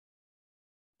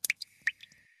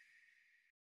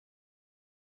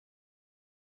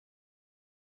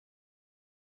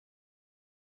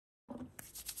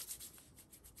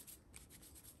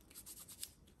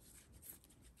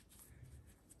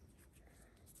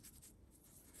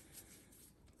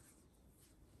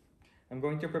I'm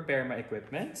going to prepare my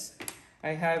equipments.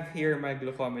 I have here my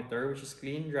glucometer, which is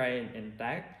clean, dry, and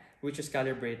intact, which is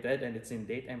calibrated and it's in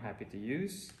date. I'm happy to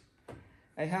use.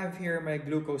 I have here my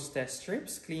glucose test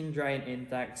strips, clean, dry, and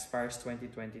intact, expires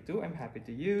 2022. I'm happy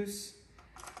to use.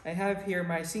 I have here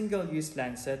my single-use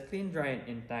lancet, clean, dry, and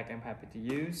intact. I'm happy to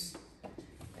use.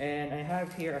 And I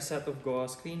have here a set of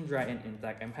gauze, clean, dry, and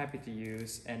intact. I'm happy to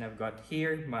use. And I've got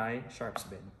here my sharps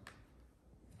bin.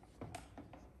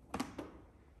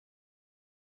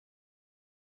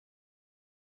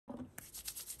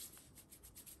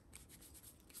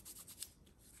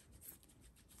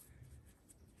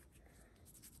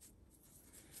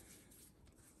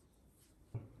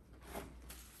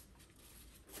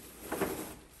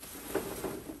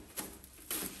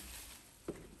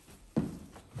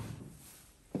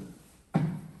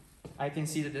 I can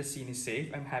see that the scene is safe.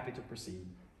 I'm happy to proceed.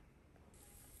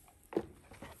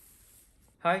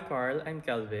 Hi Carl, I'm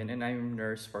Kelvin and I'm a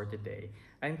nurse for today.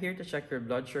 I'm here to check your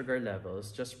blood sugar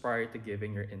levels just prior to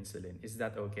giving your insulin. Is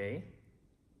that okay?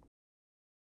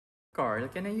 Carl,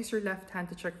 can I use your left hand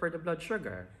to check for the blood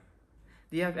sugar?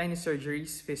 Do you have any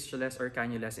surgeries, fistulas, or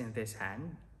cannulas in this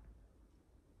hand?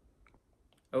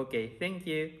 Okay, thank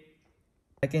you.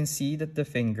 I can see that the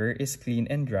finger is clean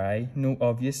and dry, no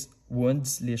obvious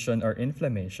wounds, lesion, or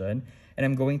inflammation, and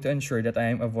I'm going to ensure that I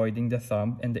am avoiding the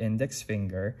thumb and the index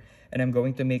finger, and I'm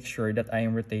going to make sure that I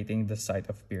am rotating the site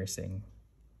of piercing.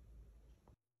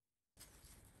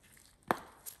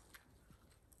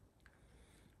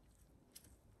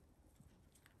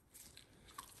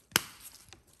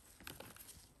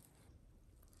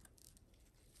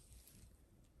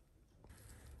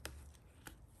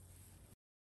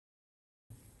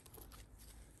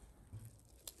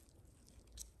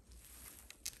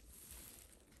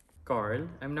 Carl,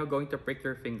 I'm now going to prick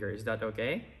your finger. Is that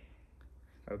okay?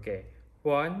 Okay.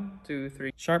 1, 2,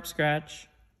 3. Sharp scratch.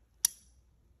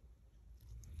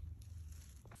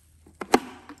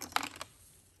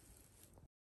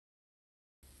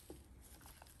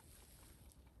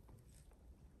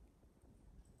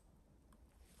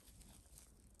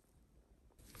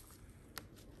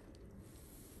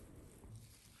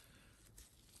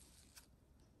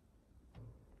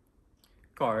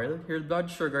 Carl, your blood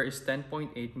sugar is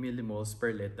 10.8 millimoles per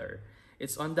liter.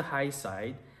 It's on the high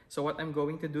side, so what I'm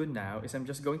going to do now is I'm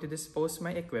just going to dispose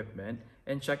my equipment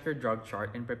and check your drug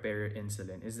chart and prepare your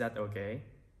insulin. Is that okay?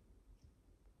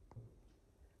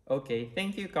 Okay,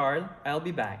 thank you, Carl. I'll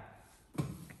be back.